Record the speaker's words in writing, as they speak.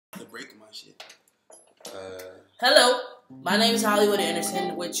The break of my shit. Hello, my name is Hollywood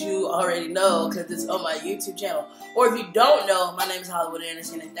Anderson, which you already know because it's on my YouTube channel. Or if you don't know, my name is Hollywood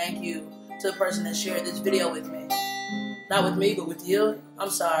Anderson, and thank you to the person that shared this video with me. Not with me, but with you. I'm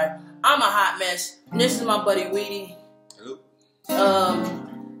sorry. I'm a hot mess. And this is my buddy Widy. Hello.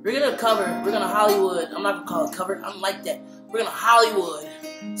 We're gonna Hollywood. I'm not gonna call it cover. I'm like that. We're gonna Hollywood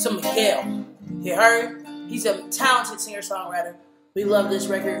some Miguel. You heard? He's a talented singer-songwriter. We love this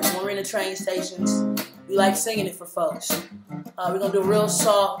record. When we're in the train stations, we like singing it for folks. We're gonna do a real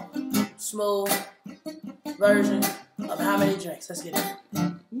soft, smooth version of How Many Drinks. Let's get it.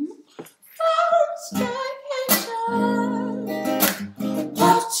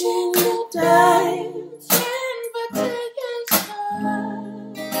 Watching you dance,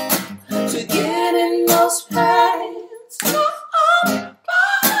 to get in those pants,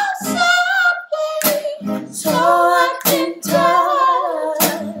 so I can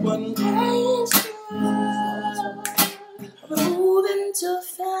die. One day is moving too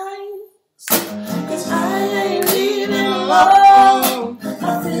fast, 'cause I ain't leaving alone. I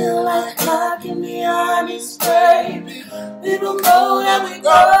feel like I can be honest, baby. People know that we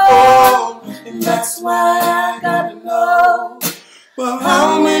go, and that's why I gotta know. Well,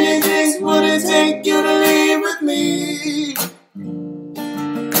 how many drinks would it take you to leave with me?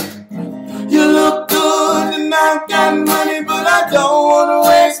 You look good and I got money, but I don't wanna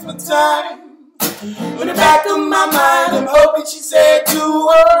waste my time. In the back of my mind, I'm hoping she said to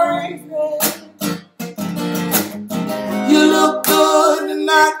worry. You look good and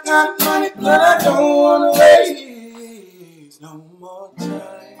I got money, but I don't wanna waste no more time.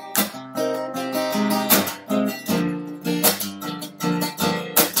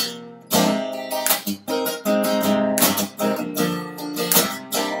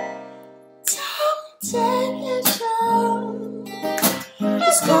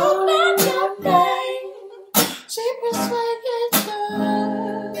 It's calling your name. She persuaded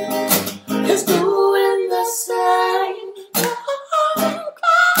her. It's doing the same.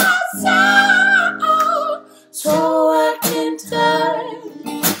 So I can die.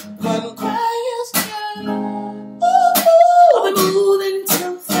 But cry is we're moving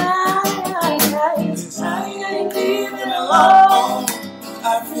too fast. I ain't leaving alone. I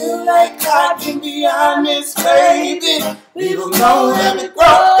feel like I can be honest, baby. People know that we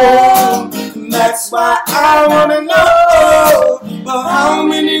grow, and that's why I wanna know. But how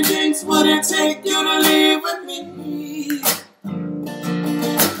many drinks would it take you to leave with me?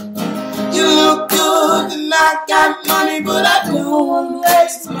 You look good and I got money, but I don't wanna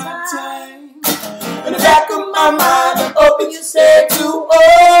waste my time. In the back of my mind, I'm hoping you said to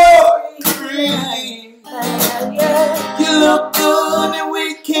really. You look good and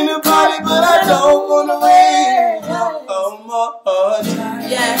we came to party, but I don't wanna wait no more time.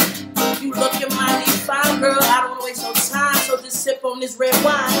 Yeah, you looking mighty fine, girl. I don't wanna waste no time, so just sip on this red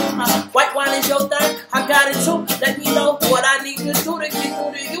wine. White wine is your thing, I got it too. Let me know what I need to do to get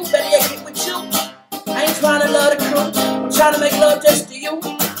through to you. Better yet, get with you. I ain't trying to love the crew, I'm trying to make love just to you.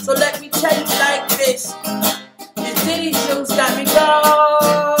 So let me tell you like this. This Diddy shoes got me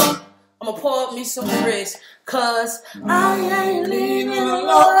gone. I'ma pour up me some Chris, 'cause I ain't leaving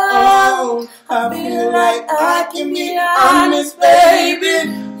alone. I feel like I can be honest,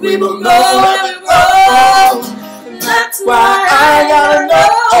 baby. People know that we roll, and that's why I gotta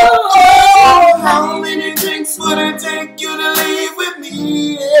know. How many drinks would it take you to leave with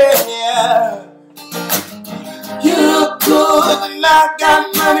me? Yeah. You look good and I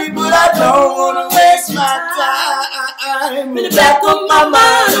got money, but I don't wanna waste my time. In the back of my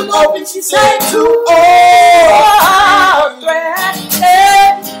mind, I'm hoping she said to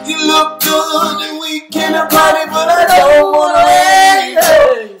you look good and we can party, but I don't wanna wait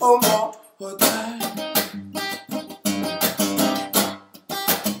no more time.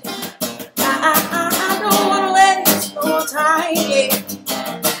 I don't wanna waste no more time. Yeah.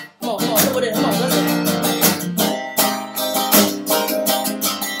 Come on, over there. Come on, let's go.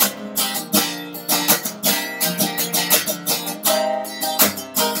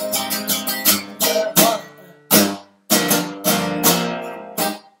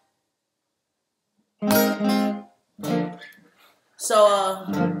 So,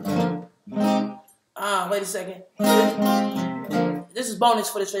 wait a second. This is bonus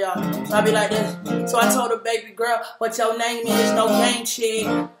footage for y'all. So I be like this. So I told her, baby girl, what your name is, no game chick.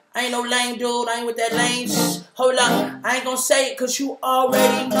 I ain't no lame dude, I ain't with that lame shit. Hold up, I ain't gonna say it cause you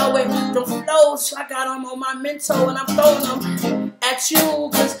already know it. The flows, I got them on my mental and I'm throwing them at you.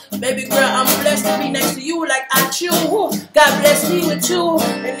 Cause baby girl, I'm blessed to be next to you like I chew. God bless me with you.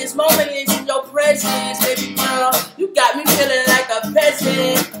 And this moment is in your presence, baby girl. You got me feeling like a peasant.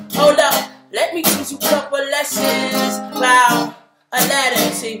 blessing. Hold up, let me teach you a couple lessons. Wow,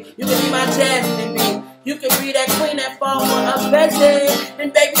 Aladdin, see, you can be my Jasmine bee. You can be that queen that fall on a peasant.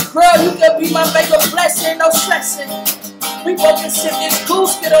 And baby girl, you can be my mega blessing, no stressing. We both can sip this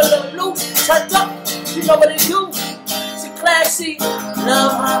goose, get a little loose, turned up, you know what it do. She classy,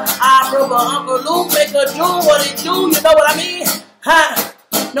 love her, I remember Uncle Luke, make her do what it do, you know what I mean? Ha,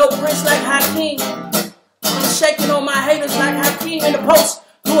 no prince like Hakeem. I'm shaking on my haters like Hakeem in the post,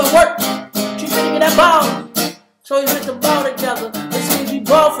 doing work. She finna get that ball. So we hit the ball together. This means we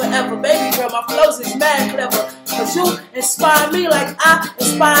ball forever. Baby girl, my flows is mad clever. Cause you inspire me like I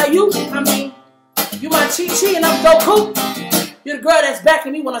inspire you. I mean, you my Chi-Chi and I'm Goku. You're the girl that's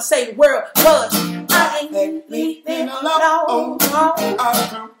backing me when I say the word. Cause I ain't leaving alone.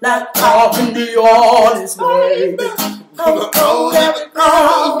 Like I can be honest, baby. Oh,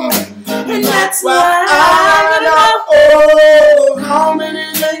 and that's why I know. How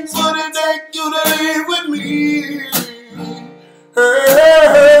many things would it take you to live with me?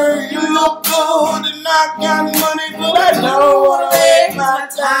 Hey, you look good and I got money, but I don't want to waste my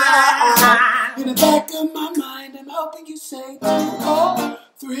time. In the back of my mind, I'm hoping you say 2 or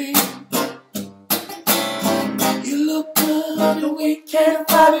 3. You look good and we can't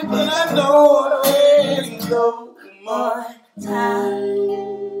fight it, but I don't want to waste no more time.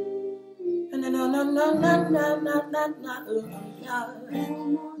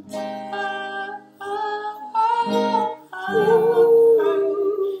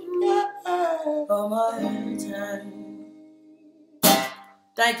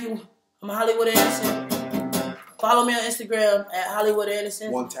 Thank you. I'm Hollywood Anderson. Follow me on Instagram at Hollywood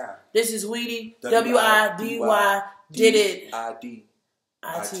Anderson. One time. This is Widy. W-I-D-Y. Did it.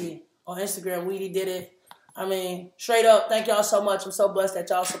 I-D-I-T. On Instagram, Widy did it. I mean, straight up, thank y'all so much. I'm so blessed that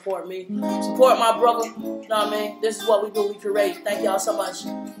y'all support me. Support my brother. You know what I mean? This is what we do. We create. Thank y'all so much.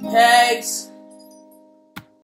 Peace.